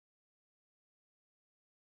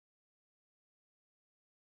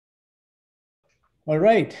All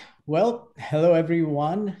right. Well, hello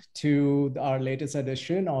everyone to our latest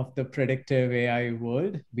edition of the Predictive AI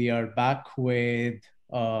World. We are back with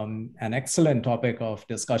an excellent topic of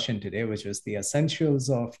discussion today, which is the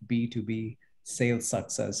essentials of B2B sales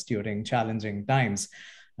success during challenging times.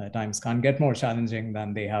 Times can't get more challenging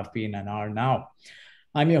than they have been and are now.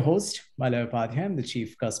 I'm your host, Malay Upadhyay. I'm the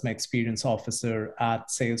Chief Customer Experience Officer at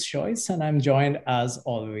SalesChoice, and I'm joined, as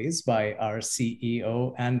always, by our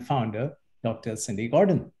CEO and founder, Dr. Cindy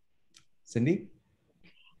Gordon. Cindy?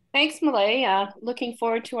 Thanks, Malay. Looking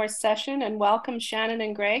forward to our session and welcome Shannon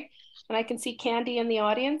and Greg. And I can see Candy in the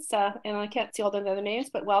audience, and I can't see all the other names,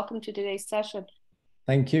 but welcome to today's session.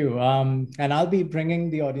 Thank you. And I'll be bringing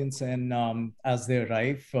the audience in as they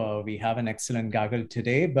arrive. We have an excellent gaggle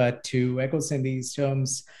today, but to echo Cindy's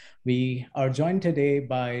terms, we are joined today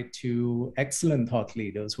by two excellent thought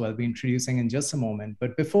leaders who I'll be introducing in just a moment.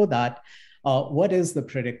 But before that, what is the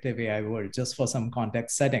predictive AI world? Just for some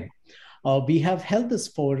context setting. We have held this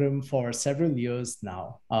forum for several years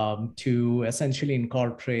now to essentially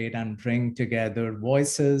incorporate and bring together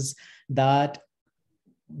voices that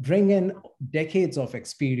bring in decades of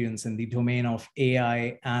experience in the domain of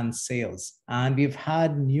AI and sales. And we've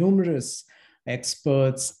had numerous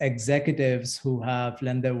experts, executives who have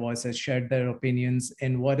lent their voices, shared their opinions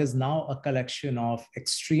in what is now a collection of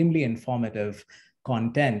extremely informative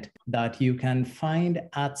content that you can find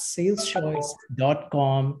at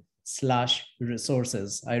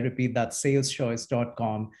saleschoice.com/resources. I repeat, that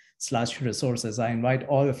saleschoice.com/resources. I invite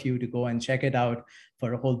all of you to go and check it out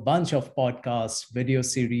for a whole bunch of podcasts, video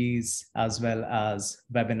series, as well as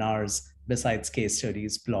webinars, besides case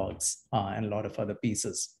studies, blogs, and a lot of other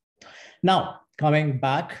pieces. Now, coming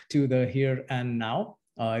back to the here and now,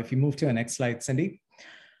 if you move to the next slide, Cindy.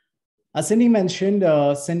 As Cindy mentioned,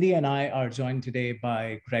 Cindy and I are joined today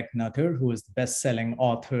by Greg Nutter, who is the best-selling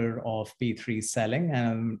author of P3 Selling,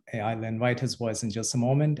 and I'll invite his voice in just a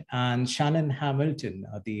moment, and Shannon Hamilton,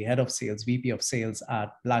 the head of sales, VP of sales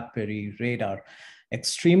at Blackberry Radar.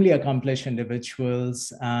 Extremely accomplished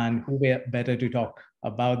individuals, and who better to talk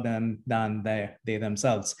about them than they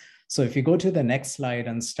themselves. So if you go to the next slide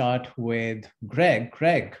and start with Greg.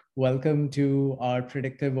 Greg, welcome to our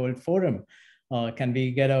Predictive World Forum. Can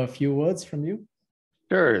we get a few words from you?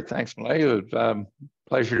 Sure. Thanks, Malay.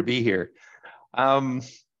 Pleasure to be here. I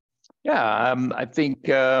think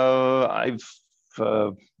I've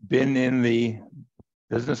been in the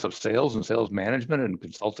business of sales and sales management and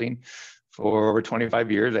consulting for over 25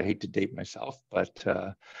 years. I hate to date myself, but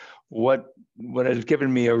what has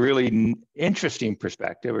given me a really interesting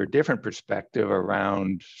perspective or different perspective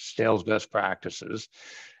around sales best practices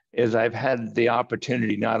is I've had the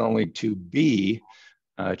opportunity not only to be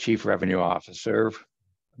a chief revenue officer,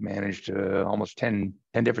 managed almost 10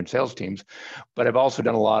 different sales teams, but I've also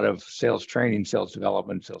done a lot of sales training, sales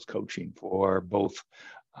development, sales coaching for both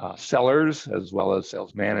sellers as well as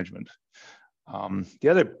sales management. The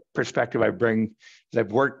other perspective I bring is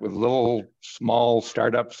I've worked with little small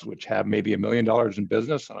startups which have maybe $1 million in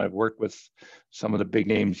business, and I've worked with some of the big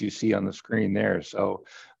names you see on the screen there. So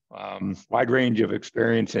wide range of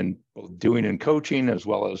experience in both doing and coaching, as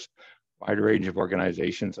well as wide range of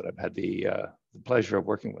organizations that I've had the pleasure of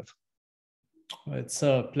working with. It's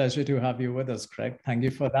a pleasure to have you with us, Greg. Thank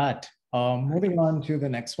you for that. Moving on to the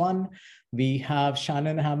next one, we have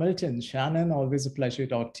Shannon Hamilton. Shannon, always a pleasure to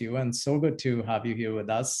talk to you, and so good to have you here with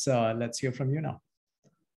us. Let's hear from you now.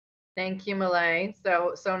 Thank you, Malay.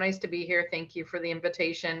 So nice to be here. Thank you for the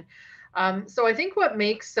invitation. So I think what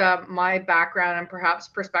makes my background and perhaps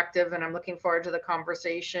perspective, and I'm looking forward to the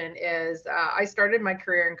conversation, is I started my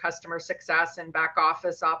career in customer success and back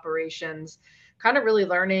office operations, kind of really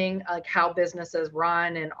learning like how businesses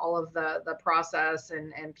run and all of the process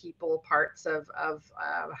and people parts of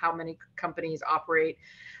how many companies operate.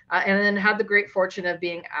 And then had the great fortune of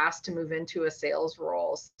being asked to move into a sales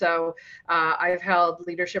role. So I've held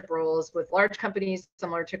leadership roles with large companies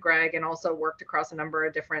similar to Greg, and also worked across a number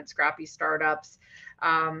of different scrappy startups.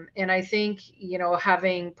 And I think,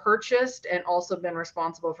 having purchased and also been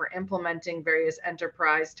responsible for implementing various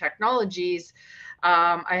enterprise technologies,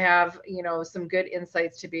 I have, some good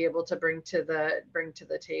insights to be able to bring to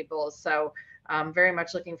the table. So very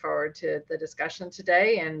much looking forward to the discussion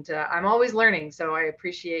today, and I'm always learning. So I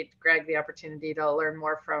appreciate, Greg, the opportunity to learn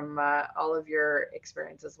more from all of your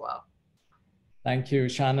experience as well. Thank you,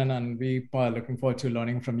 Shannon, and we are looking forward to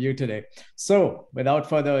learning from you today. So without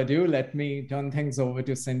further ado, let me turn things over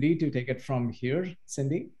to Cindy to take it from here.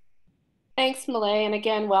 Cindy? Thanks, Malay. And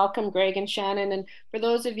again, welcome, Greg and Shannon. And for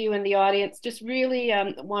those of you in the audience, just really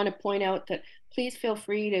want to point out that Please feel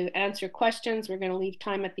free to answer questions. We're going to leave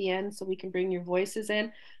time at the end so we can bring your voices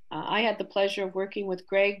in. I had the pleasure of working with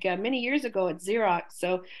Greg many years ago at Xerox.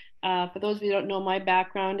 So for those of you who don't know my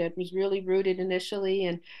background, it was really rooted initially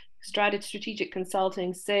in strategic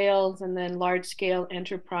consulting, sales, and then large scale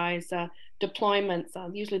enterprise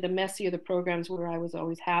deployments. Usually the messier the programs were, I was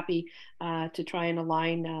always happy to try and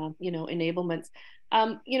align, enablements.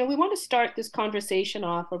 We want to start this conversation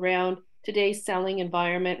off around today's selling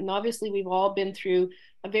environment. And obviously we've all been through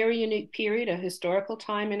a very unique period, a historical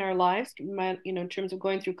time in our lives, in terms of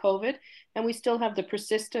going through COVID. And we still have the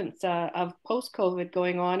persistence of post-COVID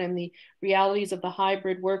going on and the realities of the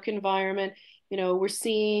hybrid work environment. We're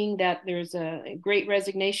seeing that there's a great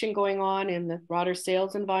resignation going on in the broader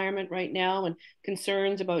sales environment right now and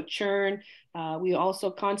concerns about churn. We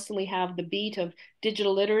also constantly have the beat of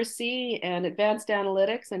digital literacy and advanced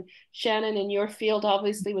analytics. And Shannon, in your field,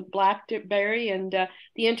 obviously with Blackberry and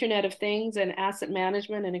the Internet of Things and asset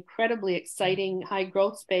management, an incredibly exciting high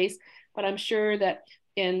growth space. But I'm sure that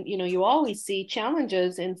you always see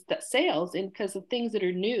challenges in sales because of things that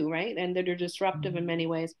are new, right? And that are disruptive in many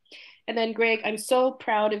ways. And then Greg, I'm so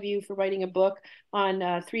proud of you for writing a book on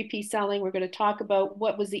 3P selling. We're going to talk about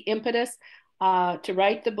what was the impetus to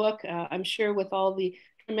write the book. I'm sure with all the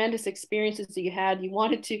tremendous experiences that you had,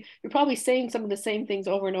 you're probably saying some of the same things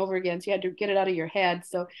over and over again. So you had to get it out of your head.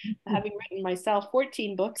 So having written myself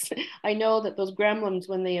 14 books, I know that those gremlins,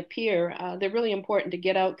 when they appear, they're really important to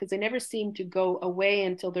get out because they never seem to go away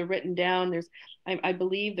until they're written down. I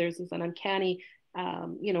believe there's an uncanny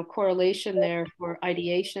correlation there for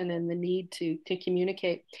ideation and the need to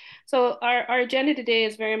communicate. So our agenda today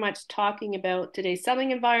is very much talking about today's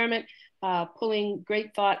selling environment, pulling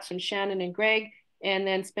great thoughts from Shannon and Greg, and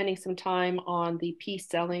then spending some time on the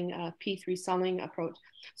P3 selling approach.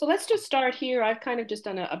 So let's just start here. I've kind of just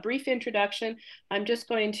done a brief introduction. I'm just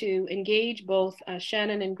going to engage both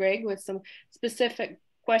Shannon and Greg with some specific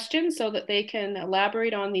questions so that they can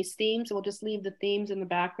elaborate on these themes. We'll just leave the themes in the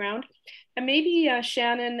background. And maybe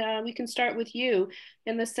Shannon, we can start with you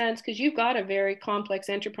in the sense, because you've got a very complex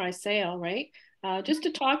enterprise sale, right? Just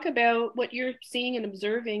to talk about what you're seeing and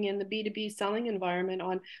observing in the B2B selling environment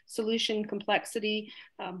on solution complexity,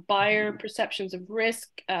 buyer perceptions of risk,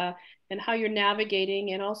 and how you're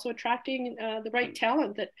navigating and also attracting the right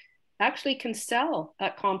talent that actually can sell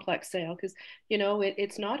that complex sale, because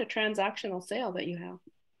it's not a transactional sale that you have.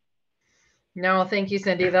 No, thank you,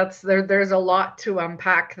 Cindy. There's a lot to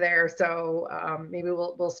unpack there. So maybe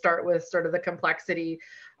we'll start with sort of the complexity.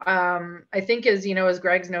 I think as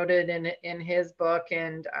Greg's noted in his book,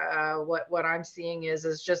 and what I'm seeing is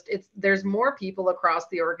there's more people across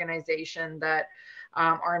the organization that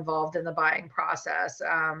are involved in the buying process.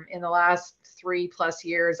 In the last 3+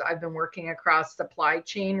 years, I've been working across supply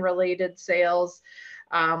chain related sales,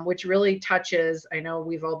 which really touches, I know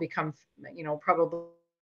we've all become, probably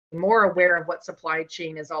more aware of what supply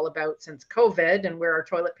chain is all about since COVID and where our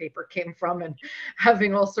toilet paper came from, and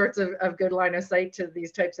having all sorts of good line of sight to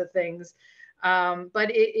these types of things.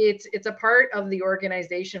 But it's a part of the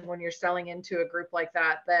organization when you're selling into a group like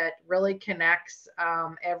that really connects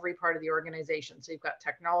every part of the organization. So you've got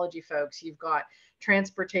technology folks, you've got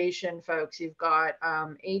transportation folks, you've got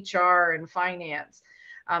HR and finance.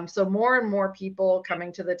 So more and more people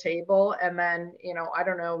coming to the table. And then, I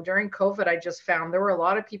don't know, during COVID, I just found there were a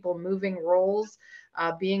lot of people moving roles,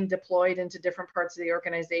 being deployed into different parts of the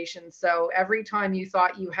organization. So every time you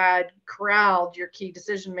thought you had corralled your key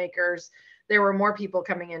decision makers, there were more people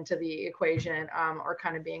coming into the equation or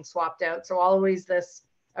kind of being swapped out. So always this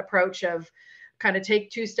approach of kind of take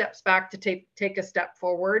 2 steps back to take a step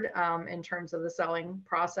forward in terms of the selling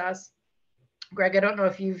process. Greg, I don't know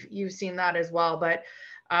if you've seen that as well, but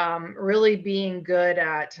really being good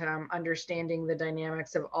at understanding the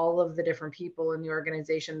dynamics of all of the different people in the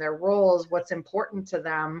organization, their roles, what's important to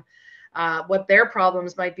them, what their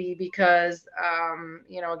problems might be, because,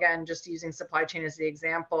 again, just using supply chain as the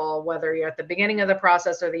example, whether you're at the beginning of the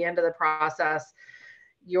process or the end of the process,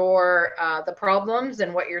 the problems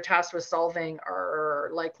and what you're tasked with solving are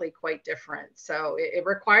likely quite different. So it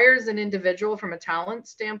requires an individual from a talent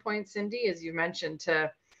standpoint, Cindy, as you mentioned, to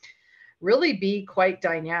really be quite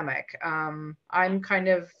dynamic. I'm kind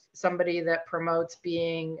of somebody that promotes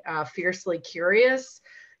being fiercely curious,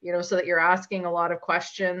 so that you're asking a lot of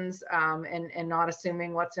questions and not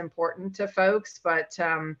assuming what's important to folks, but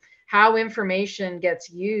how information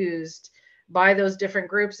gets used by those different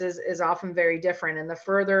groups is often very different. And the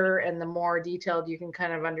further and the more detailed you can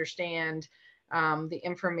kind of understand the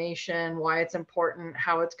information, why it's important,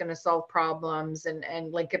 how it's going to solve problems,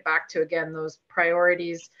 and link it back to, again, those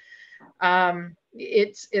priorities,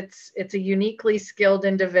 It's a uniquely skilled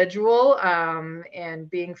individual, and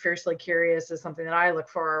being fiercely curious is something that I look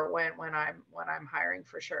for when I'm hiring,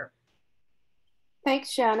 for sure.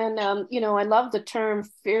 Thanks, Shannon. I love the term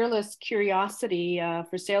fearless curiosity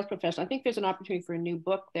for sales professionals. I think there's an opportunity for a new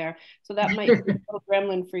book there. So that might be a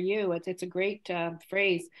gremlin for you. It's a great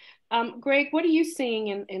phrase. Greg, what are you seeing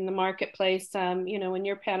in the marketplace, in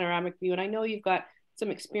your panoramic view? And I know you've got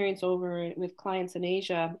some experience over with clients in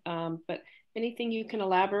Asia, but anything you can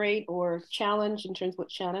elaborate or challenge in terms of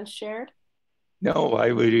what Shannon shared? No,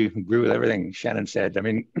 I would agree with everything Shannon said. I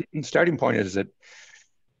mean, the starting point is that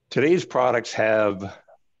today's products have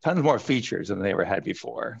tons more features than they ever had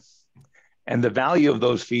before. And the value of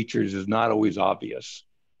those features is not always obvious.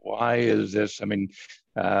 Why is this? I mean,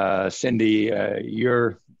 Cindy,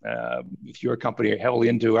 you're with your company heavily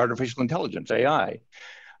into artificial intelligence, AI.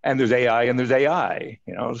 And there's AI and there's AI,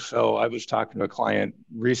 So I was talking to a client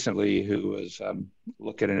recently who was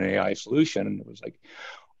looking at an AI solution, and it was like,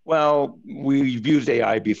 well, we've used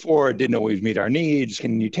AI before. It didn't always meet our needs.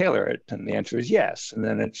 Can you tailor it? And the answer is yes. And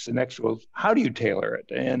then it's the next, well, how do you tailor it?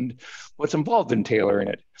 And what's involved in tailoring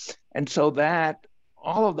it? And so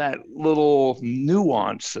all of that little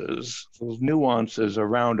nuances, those nuances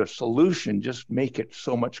around a solution just make it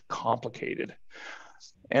so much complicated.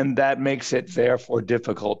 And that makes it therefore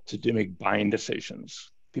difficult to make buying decisions.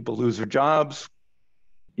 People lose their jobs.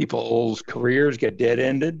 People's careers get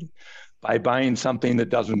dead-ended by buying something that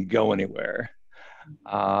doesn't go anywhere.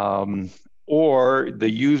 Or the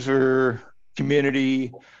user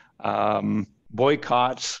community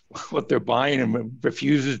boycotts what they're buying and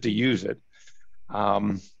refuses to use it.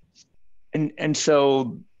 And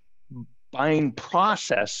so buying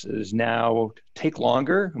processes now take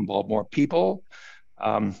longer, involve more people.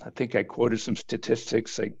 I think I quoted some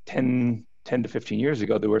statistics like 10 to 15 years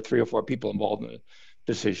ago, there were 3 or 4 people involved in the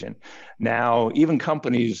decision. Now, even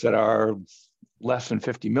companies that are less than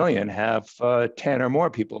 50 million have 10 or more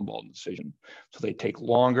people involved in the decision. So they take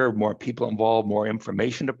longer, more people involved, more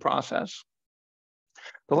information to process.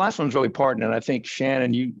 The last one's really important, and I think,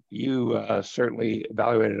 Shannon, you certainly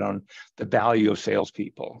evaluated on the value of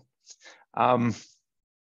salespeople. In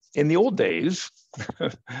the old days,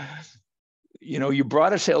 you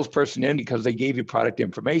brought a salesperson in because they gave you product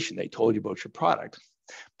information. They told you about your product.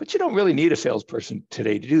 But you don't really need a salesperson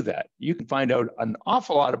today to do that. You can find out an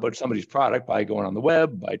awful lot about somebody's product by going on the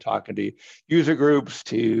web, by talking to user groups,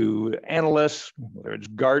 to analysts, whether it's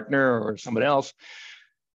Gartner or someone else.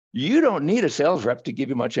 You don't need a sales rep to give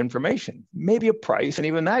you much information, maybe a price, and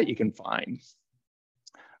even that you can find.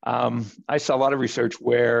 I saw a lot of research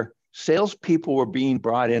where salespeople were being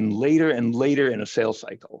brought in later and later in a sales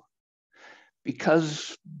cycle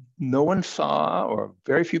because no one saw, or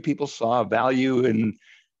very few people saw, value in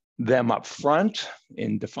them up front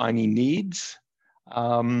in defining needs,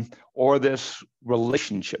 or this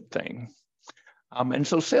relationship thing. And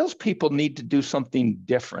so salespeople need to do something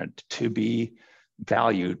different to be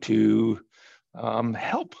valued, to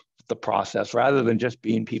help the process rather than just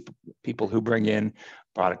being people who bring in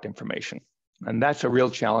product information. And that's a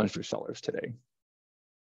real challenge for sellers today.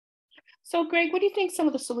 So, Greg, what do you think some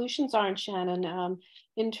of the solutions are, in Shannon,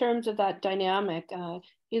 in terms of that dynamic?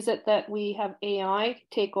 Is it that we have AI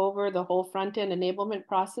take over the whole front-end enablement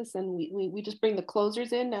process and we just bring the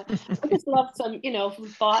closers in? I just love some,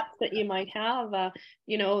 thoughts that you might have.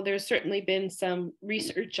 There's certainly been some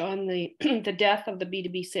research on the, the death of the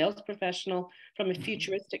B2B sales professional from a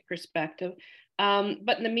futuristic perspective.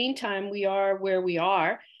 But in the meantime, we are where we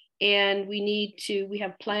are. And we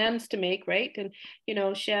have plans to make, right? And,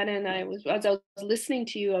 Shannon, as I was listening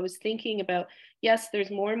to you, I was thinking about, yes,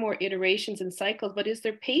 there's more and more iterations and cycles, but is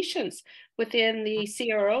there patience within the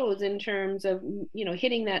CROs in terms of,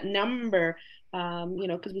 hitting that number,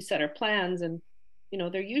 because we set our plans and,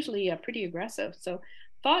 they're usually pretty aggressive. So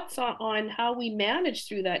thoughts on how we manage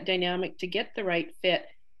through that dynamic to get the right fit.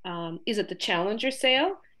 Is it the challenger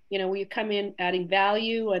sale? Where you come in adding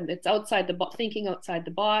value and it's thinking outside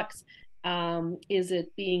the box? Is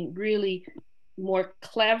it being really more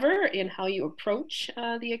clever in how you approach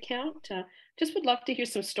the account? Just would love to hear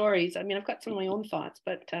some stories. I mean, I've got some of my own thoughts,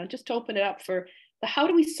 but just to open it up for how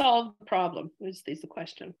do we solve the problem is the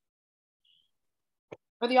question.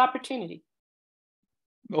 Or the opportunity.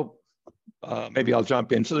 Well, maybe I'll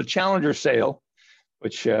jump in. So the challenger sale,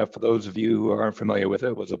 which for those of you who aren't familiar with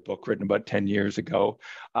it, was a book written about 10 years ago.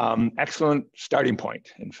 Excellent starting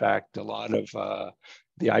point. In fact, a lot of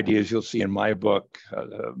the ideas you'll see in my book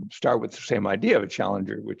start with the same idea of a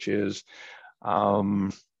challenger, which is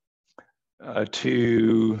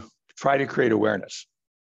to try to create awareness.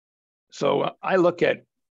 So I look at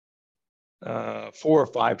 4 or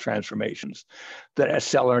 5 transformations that a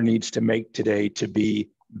seller needs to make today to be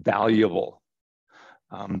valuable.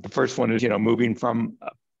 The first one is, moving from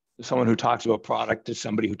someone who talks about product to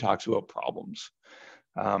somebody who talks about problems.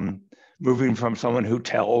 Moving from someone who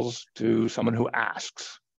tells to someone who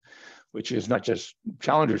asks, which is not just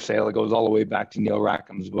challenger sale. It goes all the way back to Neil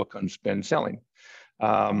Rackham's book on spin selling.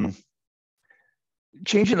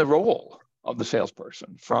 Changing the role of the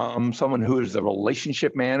salesperson from someone who is the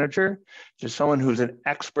relationship manager to someone who's an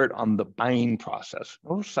expert on the buying process.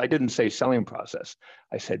 Notice I didn't say selling process.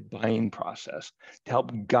 I said buying process, to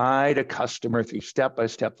help guide a customer through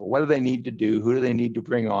step-by-step. What do they need to do? Who do they need to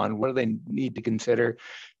bring on? What do they need to consider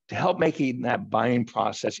to help making that buying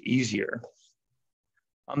process easier?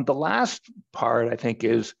 The last part, I think,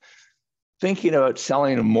 is thinking about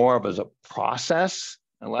selling more of as a process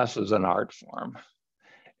and less as an art form.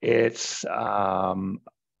 It's there's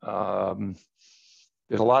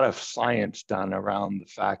a lot of science done around the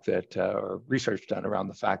fact that, or research done around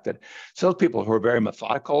the fact that salespeople who are very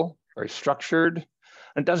methodical, very structured,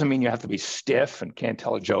 and it doesn't mean you have to be stiff and can't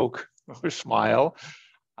tell a joke or smile,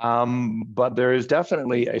 but there is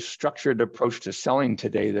definitely a structured approach to selling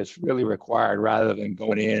today that's really required, rather than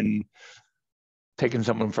going in, taking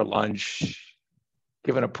someone for lunch,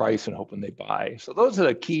 giving a price and hoping they buy. So those are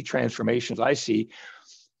the key transformations I see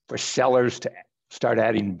for sellers to start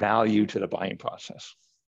adding value to the buying process.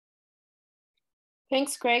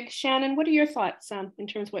 Thanks, Greg. Shannon, what are your thoughts in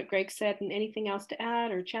terms of what Greg said, and anything else to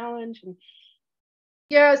add or challenge?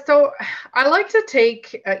 Yeah, so I like to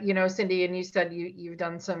take, Cindy, and you said you've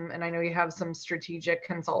done some, and I know you have some strategic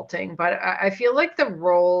consulting, but I feel like the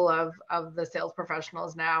role of the sales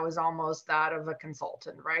professionals now is almost that of a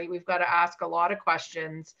consultant, right? We've got to ask a lot of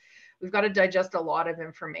questions. We've got to digest a lot of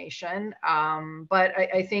information. But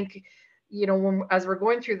I think, as we're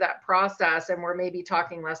going through that process, and we're maybe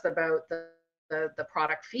talking less about the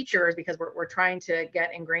product features because we're trying to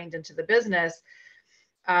get ingrained into the business,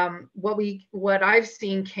 what I've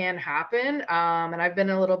seen can happen, and I've been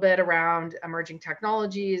a little bit around emerging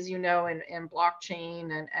technologies, in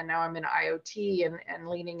blockchain, and now I'm in IoT and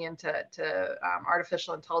leaning into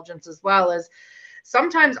artificial intelligence as well, as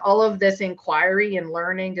sometimes all of this inquiry and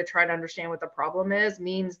learning to try to understand what the problem is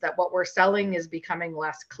means that what we're selling is becoming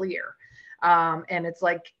less clear. And it's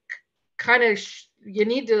like, you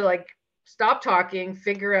need to stop talking,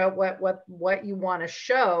 figure out what you want to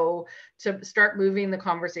show to start moving the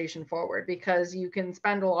conversation forward, because you can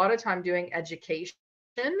spend a lot of time doing education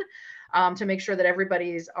to make sure that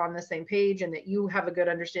everybody's on the same page and that you have a good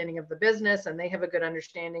understanding of the business and they have a good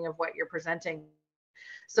understanding of what you're presenting.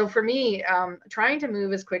 So for me, trying to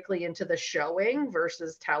move as quickly into the showing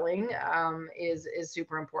versus telling is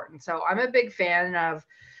super important. So I'm a big fan of,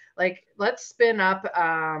 let's spin up,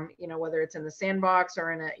 whether it's in the sandbox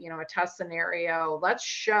or in a test scenario, let's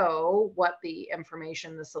show what the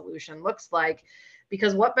information, the solution looks like,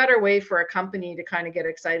 because what better way for a company to kind of get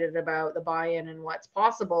excited about the buy-in and what's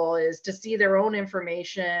possible is to see their own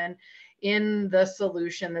information in the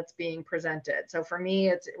solution that's being presented. So for me,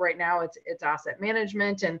 it's right now it's asset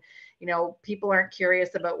management, and people aren't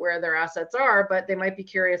curious about where their assets are, but they might be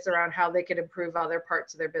curious around how they could improve other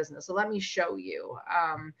parts of their business. So let me show you.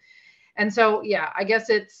 And so, yeah, I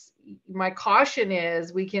guess my caution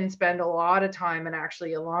is we can spend a lot of time and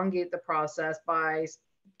actually elongate the process by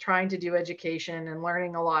trying to do education and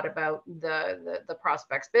learning a lot about the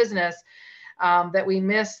prospect's business, that we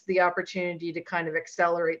miss the opportunity to kind of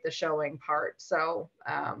accelerate the showing part. So,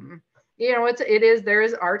 there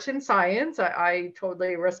is art and science. I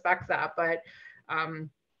totally respect that, but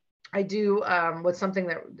I do, what's something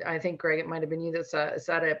that I think, Greg, it might've been you that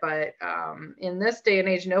said it, but in this day and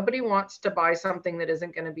age, nobody wants to buy something that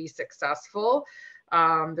isn't going to be successful.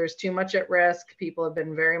 There's too much at risk. People have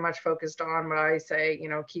been very much focused on what I say,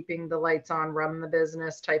 keeping the lights on, run the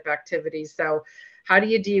business type activities. So how do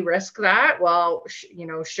you de-risk that? Well,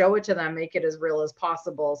 show it to them, make it as real as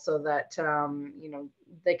possible so that,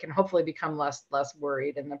 they can hopefully become less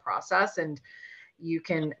worried in the process, and you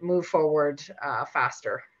can move forward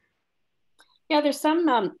faster. Yeah, there's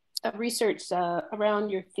some research around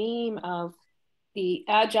your theme of the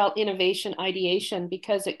agile innovation ideation,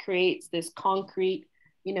 because it creates this concrete,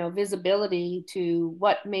 visibility to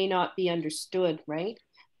what may not be understood, right?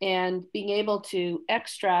 And being able to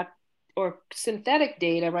extract or synthetic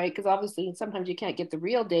data, right? Because obviously sometimes you can't get the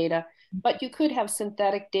real data, but you could have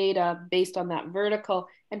synthetic data based on that vertical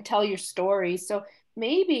and tell your story. So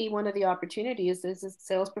maybe one of the opportunities is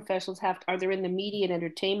sales professionals are they in the media and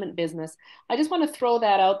entertainment business? I just want to throw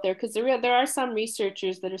that out there, because there are some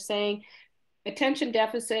researchers that are saying attention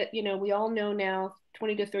deficit, we all know now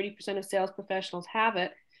 20 to 30% of sales professionals have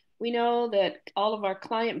it. We know that all of our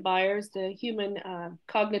client buyers, the human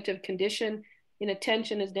cognitive condition in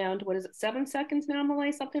attention is down to, what is it, 7 seconds now,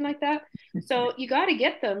 Malay, something like that. So you got to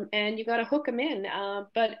get them and you got to hook them in,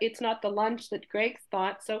 but it's not the lunch that Greg's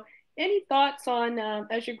thought. So any thoughts on,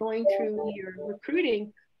 as you're going through your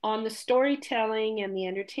recruiting, on the storytelling and the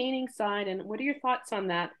entertaining side, and what are your thoughts on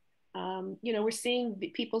that? You know, we're seeing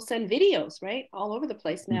people send videos, right, all over the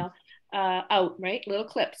place now, out, right, little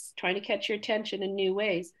clips, trying to catch your attention in new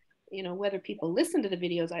ways. You know, whether people listen to the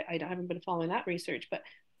videos, I haven't been following that research, but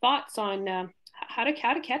thoughts on how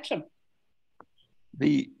to catch them.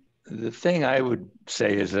 The thing I would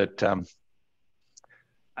say is that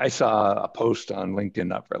I saw a post on LinkedIn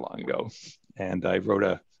not very long ago, and I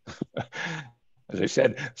wrote as I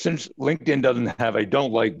said, since LinkedIn doesn't have a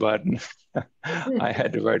don't like button, I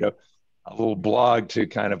had to write a little blog to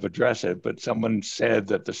kind of address it. But someone said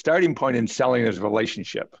that the starting point in selling is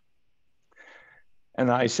relationship.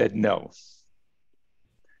 And I said, no.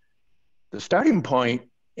 The starting point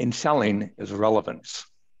in selling is relevance.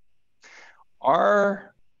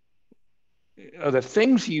 Are the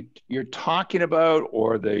things you're talking about,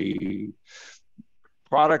 or the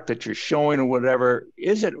product that you're showing or whatever,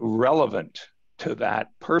 is it relevant to that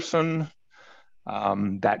person,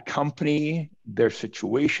 that company, their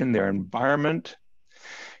situation, their environment?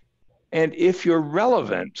 And if you're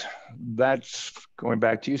relevant, that's going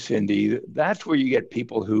back to you, Cindy, that's where you get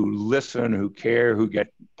people who listen, who care, who get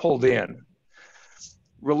pulled in.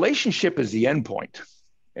 Relationship is the end point.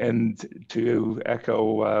 And to echo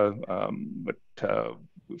what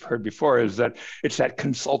we've heard before, is that it's that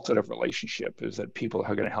consultative relationship, is that people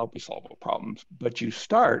are going to help you solve problems. But you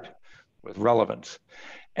start with relevance.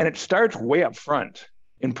 And it starts way up front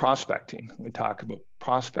in prospecting. We talk about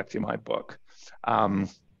prospecting in my book.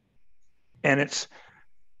 And it's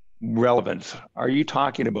relevance. Are you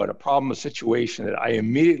talking about a problem, a situation that I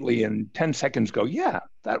immediately in 10 seconds go, yeah,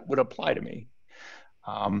 that would apply to me?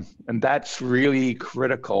 And that's really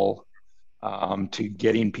critical to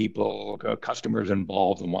getting people, customers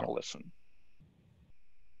involved and want to listen.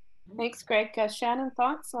 Thanks, Greg. Shannon,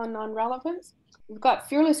 thoughts on relevance? We've got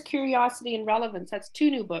Fearless Curiosity and Relevance. That's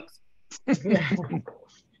 2 new books. And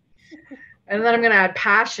then I'm going to add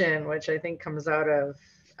passion, which I think comes out of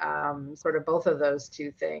sort of both of those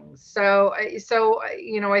 2 things. So,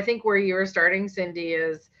 you know, I think where you were starting, Cindy,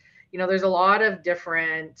 is, you know, there's a lot of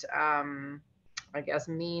different, I guess,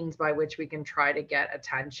 means by which we can try to get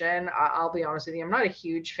attention. I'll be honest with you, I'm not a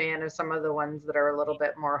huge fan of some of the ones that are a little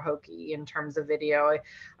bit more hokey in terms of video.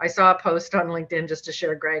 I saw a post on LinkedIn, just to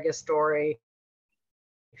share Greg a story.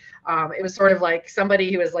 It was sort of like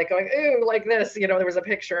somebody who was like going, ooh, like this, you know, there was a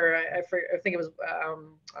picture, I think it was,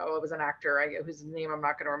 it was an actor whose name I'm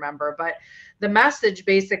not going to remember, but the message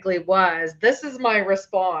basically was, this is my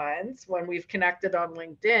response when we've connected on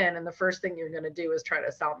LinkedIn, and the first thing you're going to do is try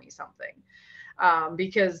to sell me something.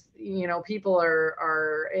 Because, you know, people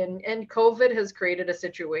and COVID has created a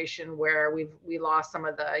situation where we lost some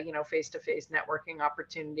of the, you know, face-to-face networking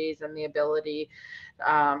opportunities and the ability,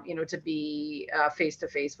 you know, to be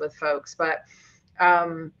face-to-face with folks. But,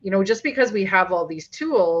 you know, just because we have all these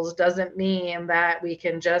tools doesn't mean that we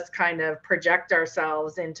can just kind of project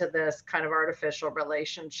ourselves into this kind of artificial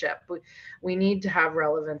relationship. We need to have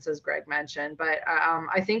relevance, as Greg mentioned, but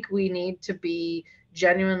I think we need to be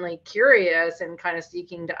genuinely curious and kind of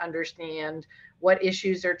seeking to understand what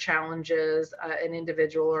issues or challenges an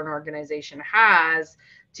individual or an organization has,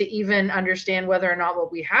 to even understand whether or not what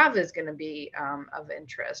we have is going to be of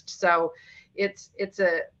interest. So it's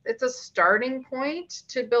a starting point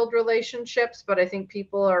to build relationships, but I think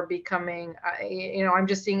people are becoming, you know, I'm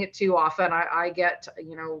just seeing it too often. I get,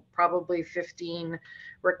 you know, probably 15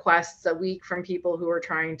 requests a week from people who are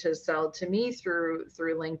trying to sell to me through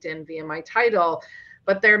LinkedIn via my title,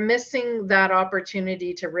 but they're missing that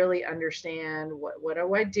opportunity to really understand what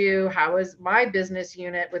do I do? How is my business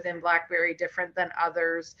unit within Blackberry different than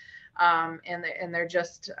others? And they're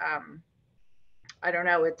just, I don't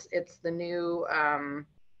know, it's the new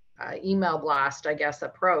email blast, I guess,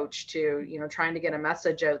 approach to, you know, trying to get a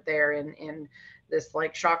message out there in this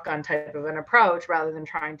like shotgun type of an approach, rather than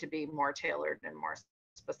trying to be more tailored and more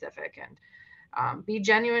specific, and be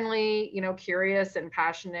genuinely, you know, curious and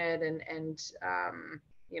passionate. And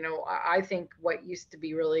you know, I think what used to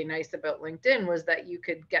be really nice about LinkedIn was that you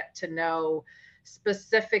could get to know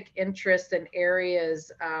specific interests and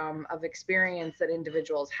areas of experience that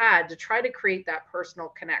individuals had, to try to create that personal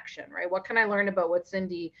connection, right? What can I learn about what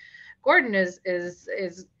Cindy Gordon is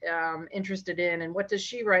interested in, and what does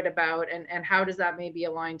she write about, and how does that maybe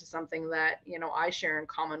align to something that, you know, I share in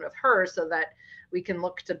common with her, so that we can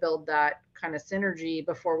look to build that kind of synergy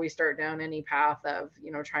before we start down any path of,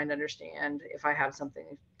 you know, trying to understand if I have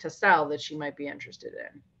something to sell that she might be interested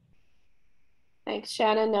in. Thanks,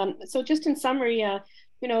 Shannon. So just in summary,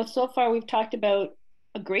 you know, so far we've talked about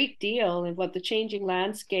a great deal of what the changing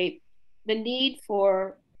landscape, the need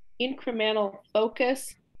for incremental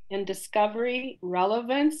focus and discovery,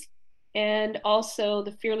 relevance, and also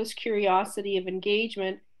the fearless curiosity of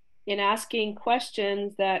engagement in asking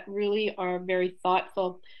questions that really are very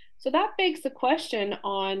thoughtful. So that begs the question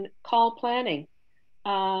on call planning.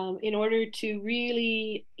 In order to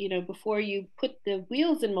really, you know, before you put the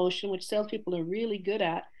wheels in motion, which salespeople are really good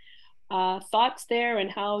at, thoughts there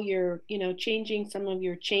and how you're, you know, changing some of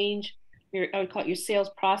your I would call it your sales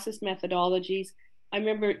process methodologies. I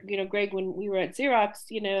remember, you know, Greg, when we were at Xerox,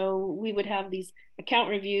 you know, we would have these account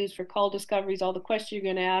reviews for call discoveries, all the questions you're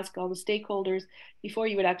going to ask, all the stakeholders before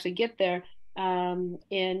you would actually get there. And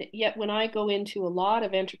yet when I go into a lot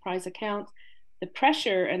of enterprise accounts, the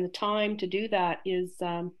pressure and the time to do that is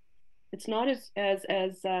it's not as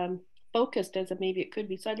focused as maybe it could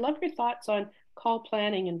be. So I'd love your thoughts on call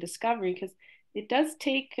planning and discovery, because it does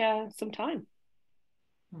take some time.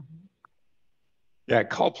 Mm-hmm. Yeah,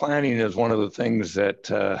 call planning is one of the things that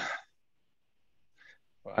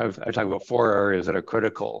I talk about 4 areas that are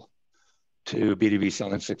critical to B2B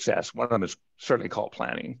selling success. One of them is certainly call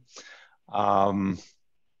planning. And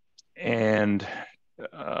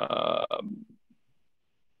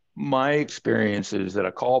my experience is that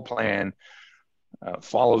a call plan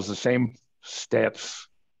follows the same steps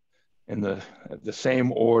in the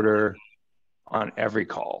same order on every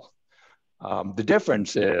call. The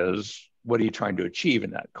difference is, what are you trying to achieve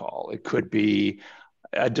in that call? It could be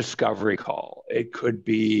a discovery call. It could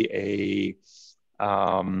be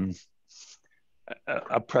a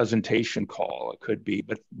presentation call. It could be,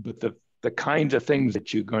 but the kinds of things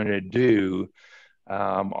that you're going to do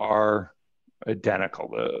are identical,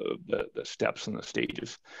 the steps and the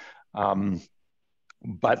stages.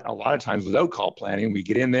 But a lot of times without call planning, we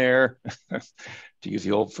get in there, to use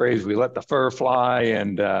the old phrase, we let the fur fly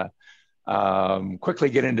and quickly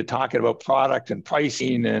get into talking about product and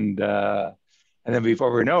pricing. And then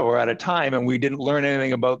before we know it, we're out of time, and we didn't learn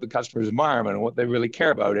anything about the customer's environment and what they really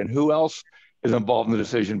care about and who else is involved in the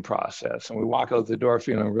decision process. And we walk out the door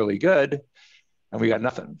feeling really good, and we got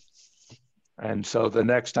nothing. And so the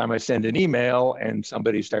next time I send an email and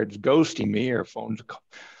somebody starts ghosting me, or phone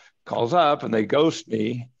calls up and they ghost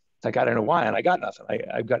me, it's like, I don't know why, and I got nothing.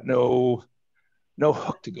 I've got no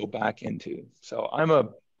hook to go back into. So I'm a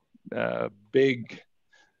big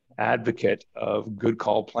advocate of good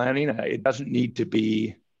call planning. It doesn't need to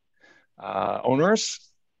be onerous.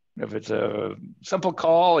 If it's a simple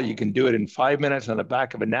call, you can do it in 5 minutes on the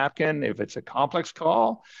back of a napkin. If it's a complex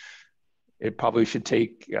call, it probably should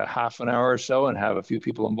take half an hour or so and have a few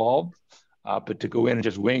people involved. But to go in and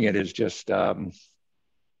just wing it is just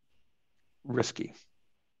risky.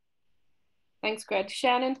 Thanks, Greg.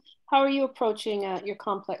 Shannon, how are you approaching your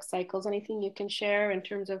complex cycles? Anything you can share in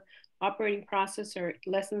terms of operating process or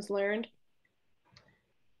lessons learned?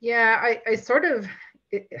 Yeah, I sort of,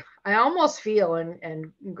 I almost feel,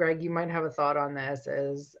 and Greg, you might have a thought on this,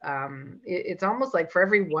 is it's almost like for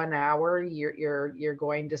every 1 hour you're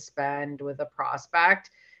going to spend with a prospect,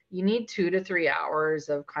 you need 2 to 3 hours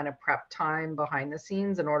of kind of prep time behind the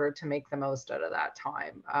scenes in order to make the most out of that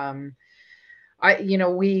time.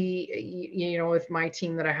 With my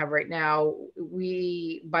team that I have right now,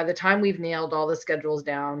 by the time we've nailed all the schedules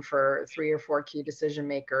down for 3 or 4 key decision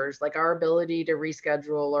makers, like our ability to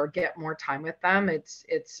reschedule or get more time with them, it's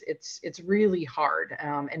really hard,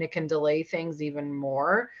 and it can delay things even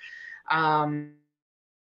more.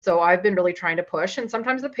 So I've been really trying to push, and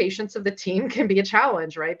sometimes the patience of the team can be a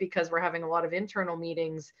challenge, right? Because we're having a lot of internal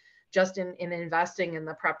meetings just in investing in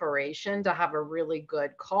the preparation to have a really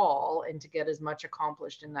good call and to get as much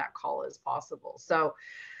accomplished in that call as possible. So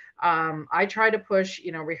I try to push,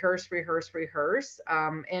 rehearse,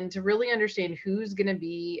 and to really understand who's going to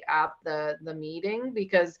be at the meeting,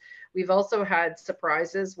 because we've also had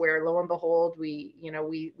surprises where, lo and behold,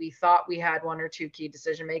 we thought we had 1 or 2 key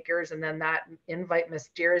decision makers, and then that invite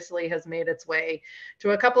mysteriously has made its way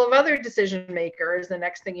to a couple of other decision makers. The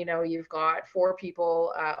next thing you know, you've got 4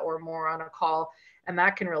 people or more on a call, and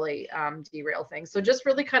that can really derail things. So just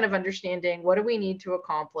really kind of understanding, what do we need to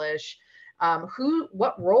accomplish?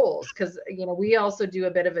 What roles, because we also do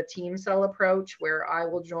a bit of a team sell approach where I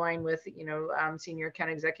will join with senior account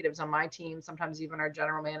executives on my team, sometimes even our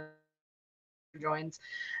general manager joins.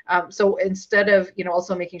 So instead of,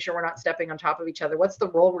 also making sure we're not stepping on top of each other, what's the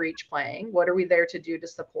role we're each playing? What are we there to do to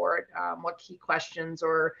support? What key questions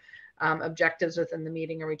or objectives within the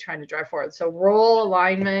meeting are we trying to drive forward? So role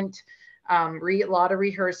alignment, a lot of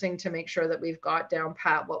rehearsing to make sure that we've got down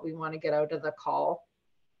pat what we want to get out of the call.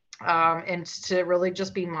 And to really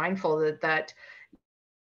just be mindful that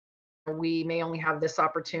we may only have this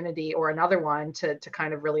opportunity or another one to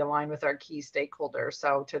kind of really align with our key stakeholders.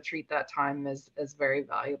 So to treat that time as very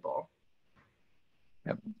valuable.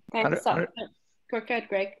 Yep. Thanks. Go ahead,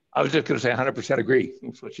 Greg. I was just going to say 100% agree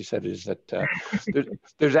with what you said, is that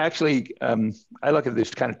there's actually, I look at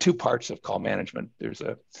this kind of two parts of call management. There's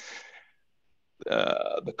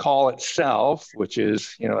the call itself, which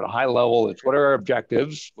is, at a high level, it's what are our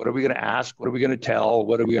objectives? What are we going to ask? What are we going to tell?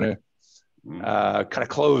 What are we going to kind of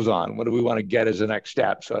close on? What do we want to get as the next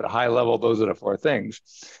step? So at a high level, those are the four things.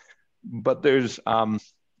 But there's, in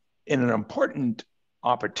an important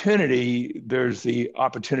opportunity, there's the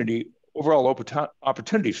opportunity, overall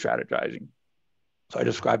opportunity strategizing. So I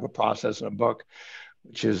describe a process in a book,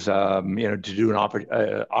 which is, to do an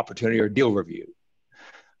opportunity or deal review.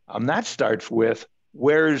 That starts with,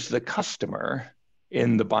 where's the customer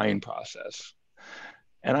in the buying process?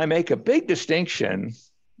 And I make a big distinction,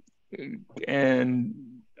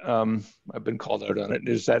 and I've been called out on it,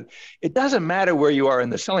 is that it doesn't matter where you are in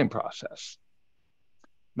the selling process. It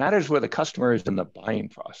matters where the customer is in the buying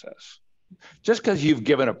process. Just because you've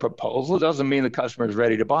given a proposal doesn't mean the customer is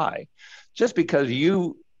ready to buy. Just because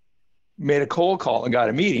you made a cold call and got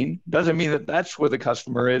a meeting doesn't mean that that's where the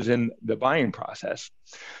customer is in the buying process.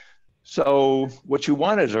 So what you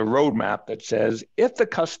want is a roadmap that says, if the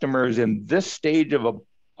customer is in this stage of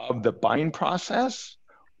the buying process,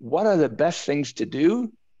 what are the best things to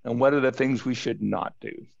do and what are the things we should not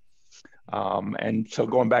do? And so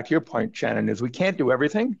going back to your point, Shannon, is we can't do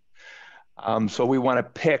everything. So we want to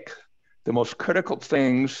pick the most critical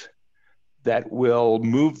things that will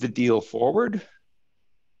move the deal forward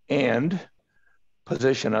and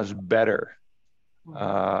position us better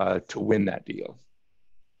to win that deal.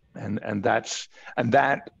 And that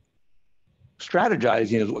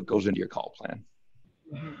strategizing is what goes into your call plan.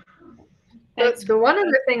 The one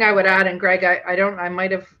other thing I would add, and Greg, I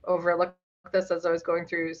might have overlooked this as I was going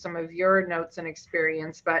through some of your notes and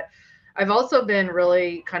experience, but I've also been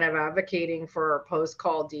really kind of advocating for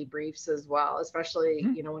post-call debriefs as well, especially,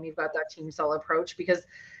 when you've got that team cell approach, because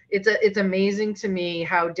it's amazing to me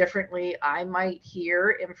how differently I might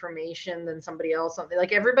hear information than somebody else.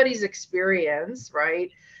 Like everybody's experience,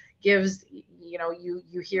 right, gives,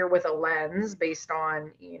 you hear with a lens based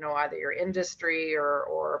on, either your industry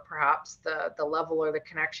or perhaps the level or the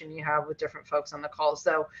connection you have with different folks on the call.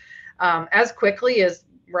 So as quickly as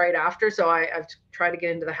right after. So I've tried to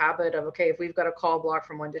get into the habit of, okay, if we've got a call block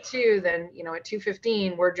from 1 to 2, then, at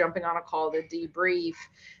 2:15, we're jumping on a call to debrief,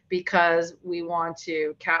 because we want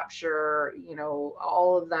to capture,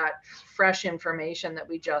 all of that fresh information that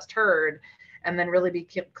we just heard, and then really be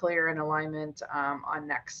clear in alignment on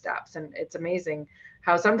next steps. And it's amazing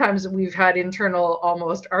how sometimes we've had internal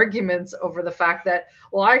almost arguments over the fact that,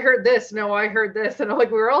 well, I heard this, no, I heard this, and like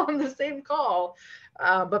we're all on the same call.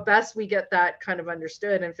 But best we get that kind of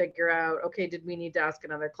understood and figure out, okay, did we need to ask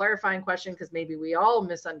another clarifying question because maybe we all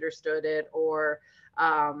misunderstood it, or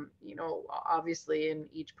obviously in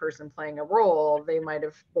each person playing a role, they might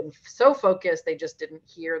have been so focused they just didn't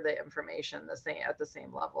hear the information at the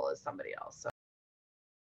same level as somebody else. So